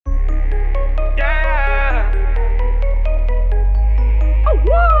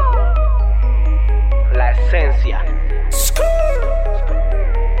esencia.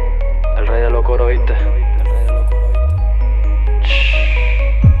 El rey de los coros, ¿viste?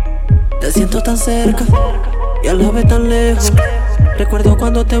 Te siento tan cerca y a la vez tan lejos. Recuerdo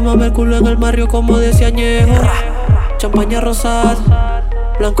cuando te mamé el culo en el barrio como decía añejo. Champaña rosada,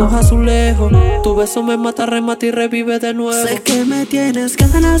 blancos azulejos. Tu beso me mata, remata y revive de nuevo. Sé que me tienes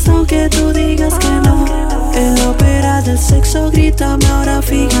ganas aunque tú digas que no. En la ópera del sexo grítame ahora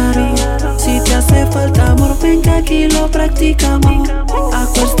Figaro. Si te hace falta amor ven que aquí lo practicamos.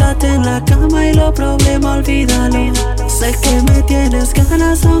 Acuéstate en la cama y los problemas olvídalo. Sé que me tienes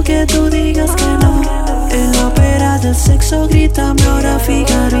ganas aunque tú digas que no. En la ópera del sexo grítame ahora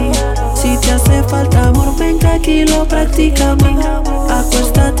Figaro. Si te hace falta amor ven que aquí lo practicamos.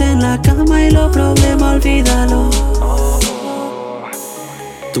 Acuéstate en la cama y los problemas olvídalo.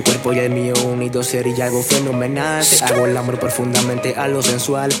 Tu cuerpo ya es mío, unido sería algo fenomenal. Te hago el amor profundamente a lo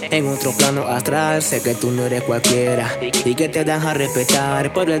sensual. En otro plano astral, sé que tú no eres cualquiera y que te das a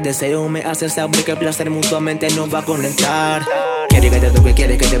respetar. Por el deseo me hace saber que el placer mutuamente nos va a conectar. Quiere que te toque,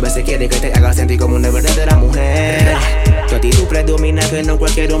 quiere que te bese, quiere que te haga sentir como una verdadera mujer. Tu actitud predomina que no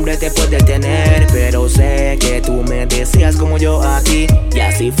cualquier hombre te puede tener. Pero sé que tú me deseas como yo a ti. Y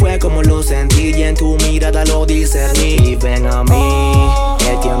así fue como lo sentí y en tu mirada lo discerní. Ven a mí,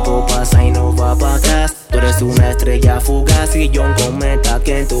 el tiempo pasa y no va para atrás. Tú eres una estrella fugaz y yo un cometa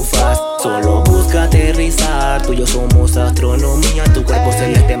que en tu faz. Solo busca aterrizar, tú y yo somos astronomía. Tu cuerpo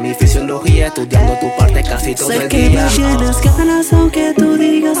celeste, mi fisiología, estudiando tu parte casi todo el día. Sé que me tienes ganas aunque tú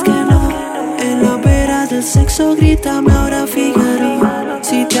digas que no. En la ópera del sexo grítame ahora Figaro.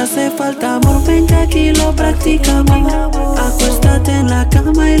 Si te hace falta amor ven que aquí lo practicamos. Acuéstate en la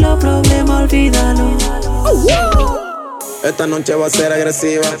cama y los problemas olvídalo. Esta noche va a ser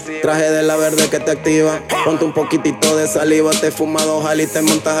agresiva. Traje de la verde que te activa. Ponte un poquitito de saliva. Te fumas dos alas y te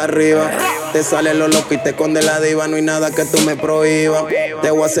montas arriba. Te sale lo loco y te esconde la diva. No hay nada que tú me prohíbas. Te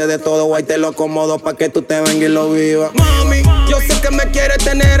voy a hacer de todo, guay, te lo acomodo pa' que tú te vengas y lo vivas. Mami, yo sé que me quieres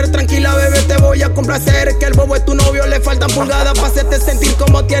tener. Tranquila, bebé, te voy a complacer. Que el bobo es tu novio, le faltan pulgadas pa' hacerte sentir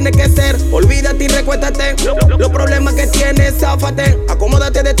como tiene que ser. Olvídate y recuéstate. Los problemas que tienes, záfate.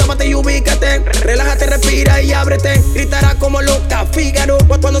 Acomódate, destápate y ubícate. Relájate, respira y ábrete. Gritará como loca, Figaro.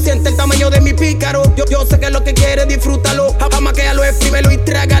 Cuando siente el tamaño de mi pícaro. Yo sé que lo que quieres, disfrútalo. Amaquéalo, exprímelo y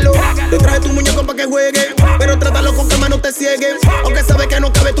trágalo. Te traje tu muñeco pa' que juegue, pero trátalo con calma, no te ciegues. Aunque sabes que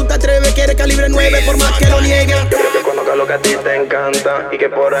no cabe, tú te atreves. Quieres calibre 9 por más que lo niegues. Yo conozco lo que a ti te encanta y que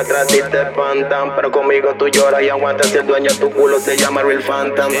por atrás a ti te espantan. Pero conmigo tú lloras y aguantas si el dueño de tu culo se llama Real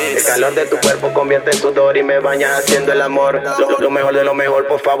Phantom. El calor de tu cuerpo convierte en sudor y me bañas haciendo el amor. Lo mejor de lo mejor,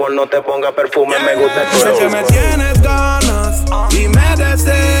 por favor no te pongas perfume, me gusta tu olor. Sé que me tienes ganas y me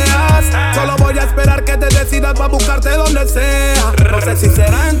deseas. Solo voy a esperar que te decidas pa' buscarte donde sea. No sé si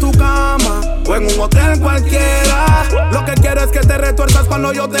será en tu cama o en un hotel cualquiera. Lo que quiero es que te retuerzas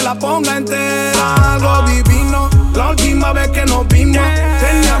cuando yo te la ponga entera. Algo divino, la última vez que nos vimos.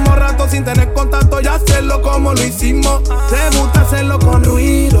 Teníamos rato sin tener contacto y hacerlo como lo hicimos. Te gusta hacerlo con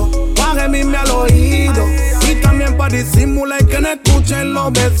ruido, pa' gemirme al oído. Y también para disimular y que no escuchen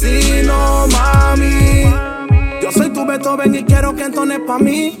los vecinos, mami. Yo soy tu Beethoven y quiero que entones pa'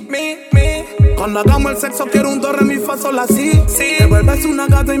 mí. Cuando hagamos el sexo quiero un do, re, mi, fa, sol, así. Te vuelves una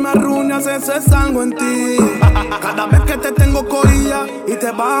gata y me arruinas, eso es algo en ti. Cada vez que te tengo cogida y te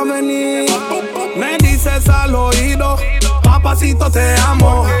va a venir, me dices al oído, papacito te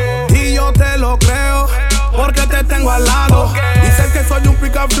amo. Y yo te lo creo, porque te tengo al lado. Dices que soy un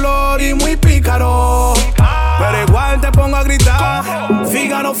picaflor y muy pícaro, pero igual te pongo a gritar,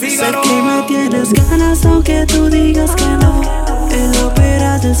 Figaro, Figaro. Sé que me tienes ganas aunque tú digas que no. En la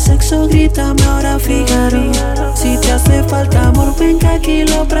ópera del sexo grítame ahora Figaro. Si te hace falta amor ven que aquí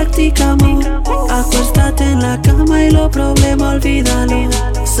lo practicamos. Acuéstate en la cama y los problemas olvídalo.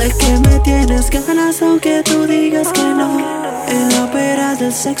 Sé que me tienes ganas aunque tú digas que no. En la ópera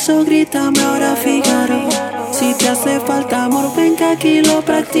del sexo grítame ahora Figaro. Si te hace falta amor ven que aquí lo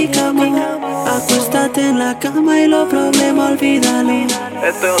practicamos. Acuéstate en la cama y los problemas olvídalo.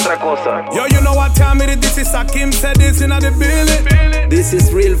 Esto es otra cosa. Yo, you know what time it is, this is Akim, said this in the building. This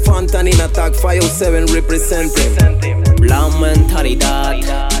is Real Phantom in Attack 507 representing La mentalidad,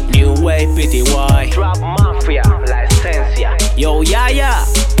 New Wave PTY, Trap Mafia, la esencia. Yo, ya.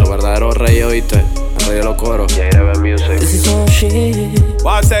 los verdaderos reyes, ¿oíste? El rey de los coros. Music. This is Ochy.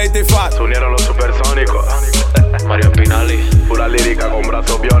 What's 85? Se unieron los supersónicos. Mario Pinali, pura lírica con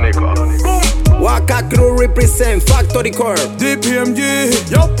brazos biónicos. Waka Crew represent Factory Core. DPMG,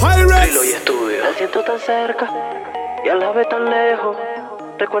 yo Pirates. Hilo y estudio. Me siento tan cerca y a la vez tan lejos.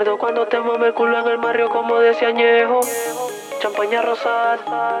 Recuerdo cuando te mamé el culo en el barrio como decía añejo. Champaña rosada,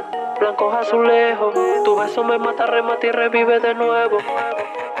 blancos azulejos. Tu beso me mata, remata y revive de nuevo.